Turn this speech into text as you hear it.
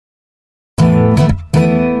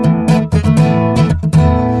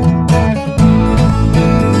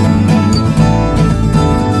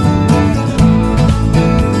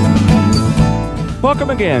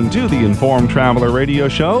again to the Informed Traveler Radio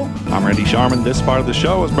Show. I'm Randy Sharman. This part of the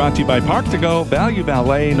show is brought to you by Park2Go. Value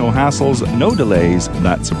Valet, no hassles, no delays.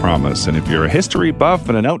 That's a promise. And if you're a history buff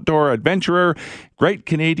and an outdoor adventurer, Great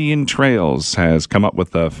Canadian Trails has come up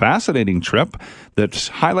with a fascinating trip that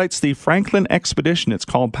highlights the Franklin expedition. It's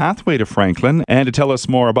called Pathway to Franklin. And to tell us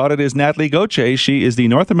more about it is Natalie Gauthier. She is the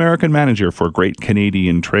North American manager for Great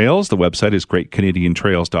Canadian Trails. The website is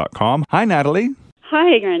greatcanadiantrails.com. Hi, Natalie.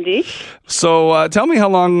 Hi, Randy. So tell me how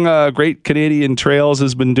long Great Canadian Trails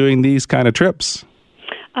has been doing these kind of trips.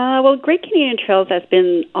 Well, Great Canadian Trails has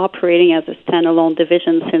been operating as a standalone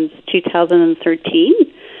division since 2013,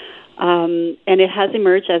 and it has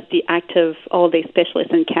emerged as the active all-day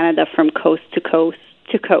specialist in Canada from coast to coast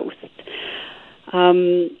to coast.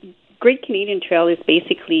 Great Canadian Trail is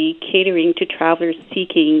basically catering to travelers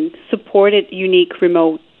seeking supported, unique,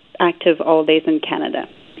 remote, active all-days in Canada.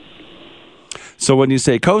 So when you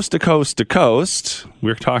say coast to coast to coast,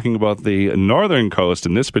 we're talking about the northern coast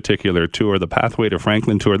in this particular tour, the Pathway to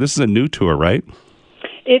Franklin tour. This is a new tour, right?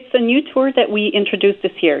 It's a new tour that we introduced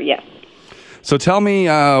this year, yes. So tell me,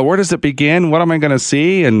 where does it begin? What am I going to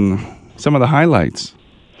see? And some of the highlights.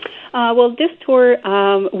 Well, this tour,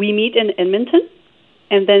 we meet in Edmonton,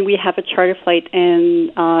 and then we have a charter flight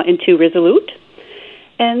into Resolute.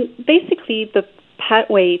 And basically, the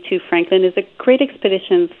Pathway to Franklin is a great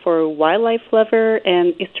expedition for a wildlife lover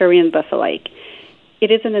and historian buff alike.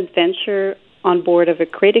 It is an adventure on board of a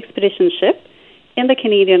great expedition ship in the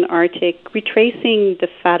Canadian Arctic, retracing the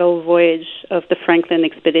fatal voyage of the Franklin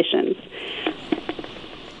expeditions.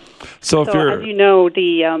 So as you know,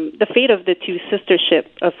 the fate of the two sister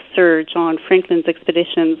ships of Sir John Franklin's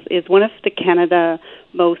expeditions is one of the Canada's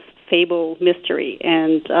most fabled mystery,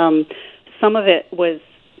 and some of it was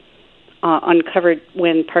uncovered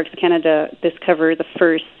when Parks Canada discovered the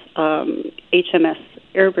first HMS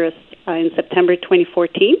Erebus in September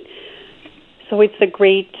 2014. So it's a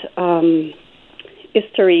great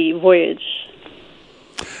history voyage.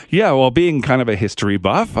 Yeah, well, being kind of a history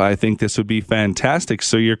buff, I think this would be fantastic.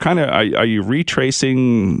 So you're kind of, are you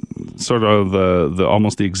retracing sort of the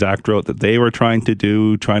almost the exact route that they were trying to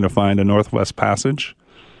do, trying to find a Northwest Passage?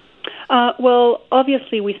 Well,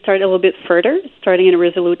 obviously, we start a little bit further, starting in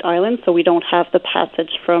Resolute Island, so we don't have the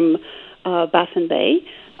passage from Baffin Bay.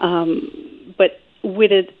 But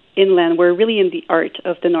with it inland, we're really in the heart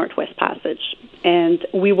of the Northwest Passage, and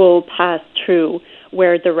we will pass through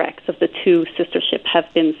where the wrecks of the two sister ships have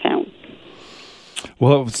been found.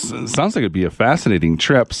 Well, it sounds like it'd be a fascinating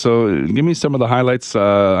trip. So give me some of the highlights.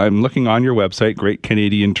 I'm looking on your website,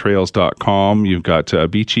 greatcanadiantrails.com. You've got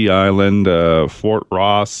Beachy Island, Fort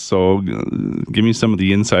Ross. So give me some of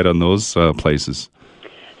the insight on those places.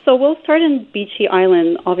 So we'll start in Beachy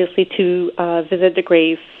Island, obviously, to visit the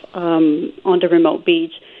grave on the remote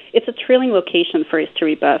beach. It's a thrilling location for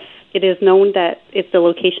history buffs. It is known that it's the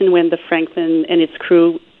location when the Franklin and its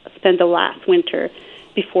crew spent the last winter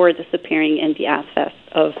before disappearing in the asfest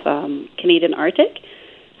of Canadian Arctic.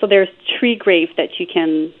 So there's 3 graves that you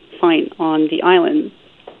can find on the island.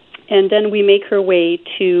 And then we make our way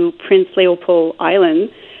to Prince Leopold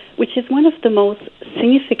Island, which is one of the most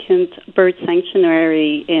significant bird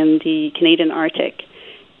sanctuary in the Canadian Arctic.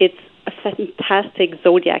 It's a fantastic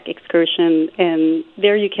zodiac excursion, and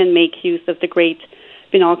there you can make use of the great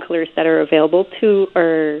binoculars that are available to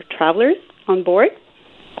our travelers on board.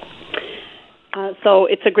 So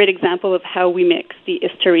it's a great example of how we mix the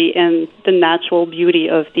history and the natural beauty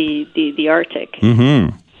of the Arctic.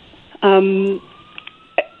 Mm-hmm.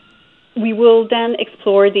 We will then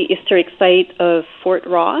explore the historic site of Fort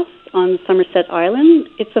Ross on Somerset Island.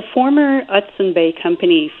 It's a former Hudson Bay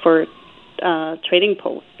Company for trading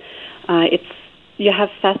post. You have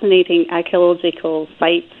fascinating archaeological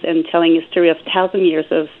sites and telling a story of 1,000 years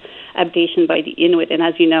of habitation by the Inuit. And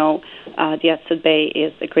as you know, the Hudson Bay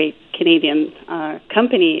is a great Canadian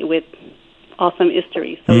company with awesome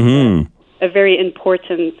history. So it's a very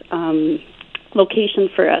important location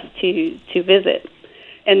for us to visit.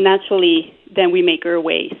 And naturally, then we make our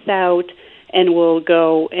way south, and we'll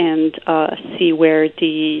go and see where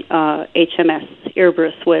the HMS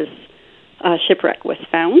Erebus shipwreck was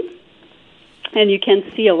found. And you can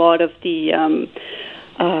see a lot of the,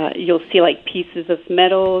 you'll see like pieces of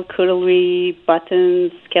metal, cutlery,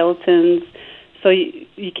 buttons, skeletons. So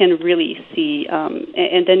you can really see,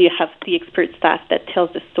 and then you have the expert staff that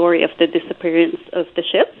tells the story of the disappearance of the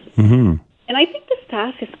ships. Mm-hmm. And I think the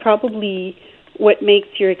staff is probably what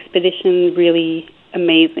makes your expedition really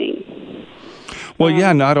amazing. Well,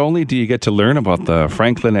 yeah, not only do you get to learn about the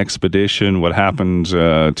Franklin expedition, what happened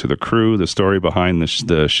to the crew, the story behind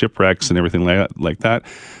the shipwrecks and everything like that,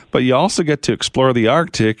 But you also get to explore the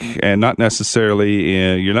Arctic, and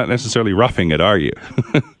you're not necessarily roughing it, are you?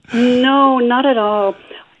 No, not at all.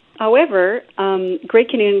 However, Great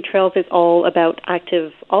Canadian Trails is all about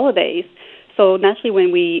active holidays. So naturally,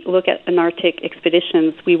 when we look at an Arctic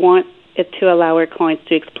expeditions, we want it to allow our clients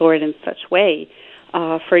to explore it in such way.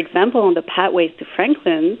 For example, on the pathways to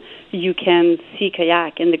Franklin, you can sea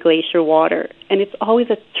kayak in the glacier water, and it's always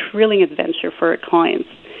a thrilling adventure for our clients.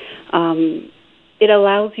 It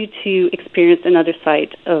allows you to experience another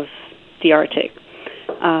side of the Arctic.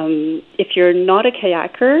 If you're not a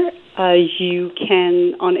kayaker, you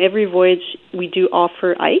can, on every voyage, we do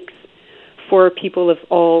offer hikes for people of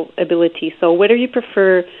all abilities. So whether you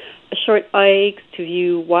prefer a short hike to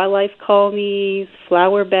view wildlife colonies,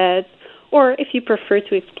 flower beds, or if you prefer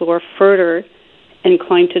to explore further and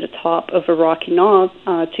climb to the top of a rocky knob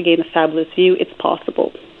to gain a fabulous view, it's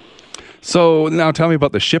possible. So now tell me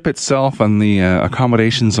about the ship itself and the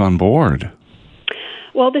accommodations on board.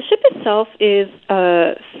 Well, the ship itself is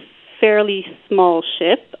a fairly small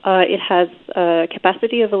ship. It has a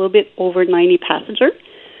capacity of a little bit over 90 passengers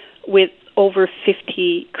with over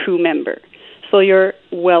 50 crew members. So you're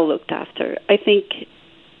well looked after. I think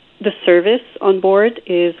the service on board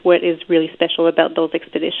is what is really special about those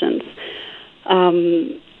expeditions.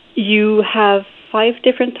 You have 5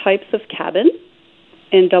 different types of cabin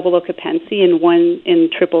in double occupancy and 1 in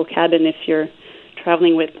triple cabin if you're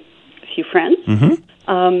traveling with a few friends.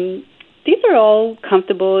 Mm-hmm. These are all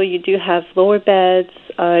comfortable. You do have lower beds.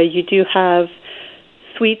 You do have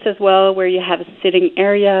suites as well where you have a sitting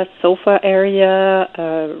area, sofa area,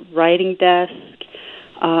 a writing desk,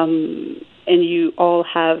 and you all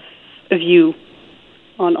have a view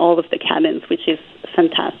on all of the cabins, which is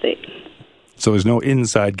fantastic. So there's no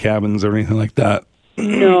inside cabins or anything like that?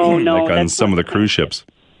 No. Like on some of the cruise ships?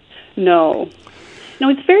 No,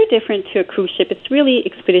 it's very different to a cruise ship. It's really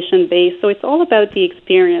expedition-based, so it's all about the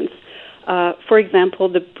experience. For example,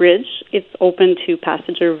 the bridge, it's open to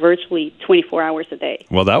passenger virtually 24 hours a day.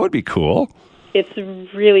 Well, that would be cool. It's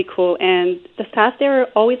really cool, and the staff there are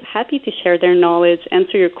always happy to share their knowledge,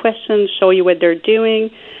 answer your questions, show you what they're doing.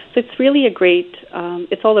 So it's really a great,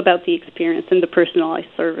 it's all about the experience and the personalized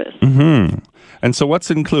service. Mm-hmm. And so what's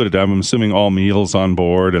included? I'm assuming all meals on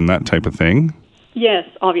board and that type of thing? Yes,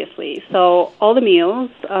 obviously. So all the meals.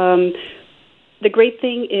 The great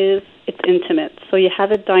thing is it's intimate. So you have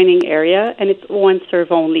a dining area, and it's one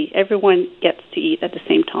serve only. Everyone gets to eat at the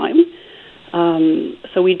same time.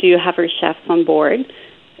 So we do have our chefs on board.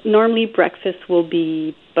 Normally breakfast will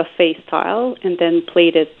be buffet style and then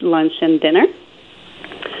plated lunch and dinner.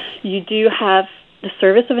 You do have the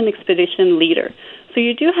service of an expedition leader. So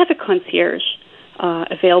you do have a concierge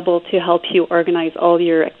available to help you organize all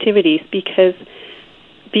your activities, because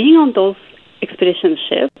being on those expedition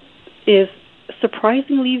ships is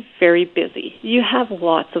surprisingly very busy. You have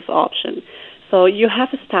lots of options. So you have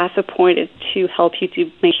a staff appointed to help you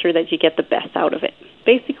to make sure that you get the best out of it.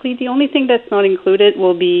 Basically, the only thing that's not included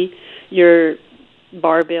will be your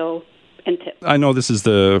bar bill and tips. I know this is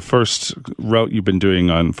the first route you've been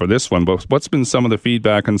doing for this one, but what's been some of the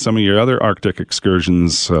feedback on some of your other Arctic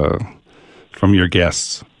excursions from your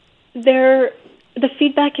guests? The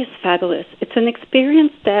feedback is fabulous. It's an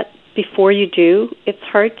experience that before you do, it's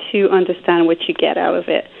hard to understand what you get out of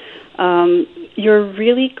it. You're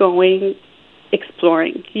really going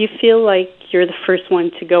exploring. You feel like you're the first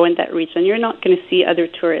one to go in that region. You're not going to see other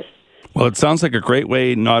tourists. Well, it sounds like a great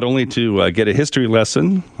way not only to get a history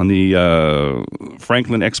lesson on the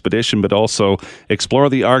Franklin expedition, but also explore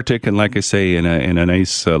the Arctic, and like I say, in a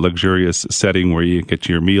nice, luxurious setting where you get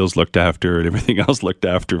your meals looked after and everything else looked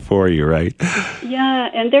after for you, right? Yeah,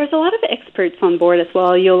 and there's a lot of experts on board as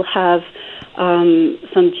well. You'll have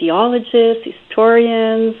some geologists,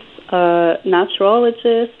 historians,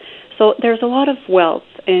 naturologists. So there's a lot of wealth,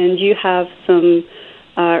 and you have some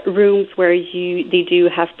rooms where they do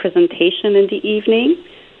have presentation in the evening,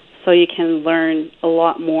 so you can learn a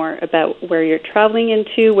lot more about where you're traveling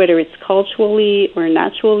into, whether it's culturally or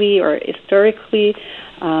naturally or historically.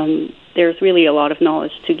 There's really a lot of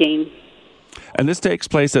knowledge to gain. And this takes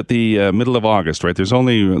place at the middle of August, right? There's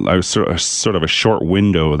only sort of a short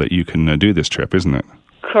window that you can do this trip, isn't it?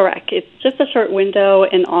 Correct. It's just a short window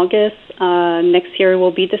in August. Next year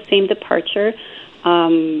will be the same departure.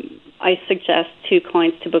 I suggest to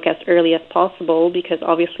clients to book as early as possible, because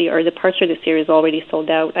obviously our departure this year is already sold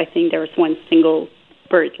out. I think there's one single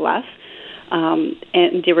berth left,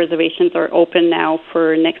 and the reservations are open now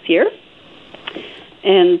for next year.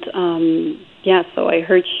 And so I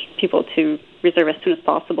urge people to reserve as soon as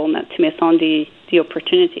possible, not to miss on the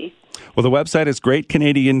opportunity. Well, the website is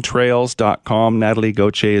greatcanadiantrails.com. Natalie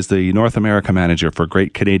Gauthier is the North America Manager for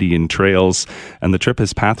Great Canadian Trails, and the trip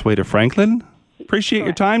is Pathway to Franklin. Appreciate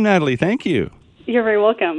your time, Natalie. Thank you. You're very welcome.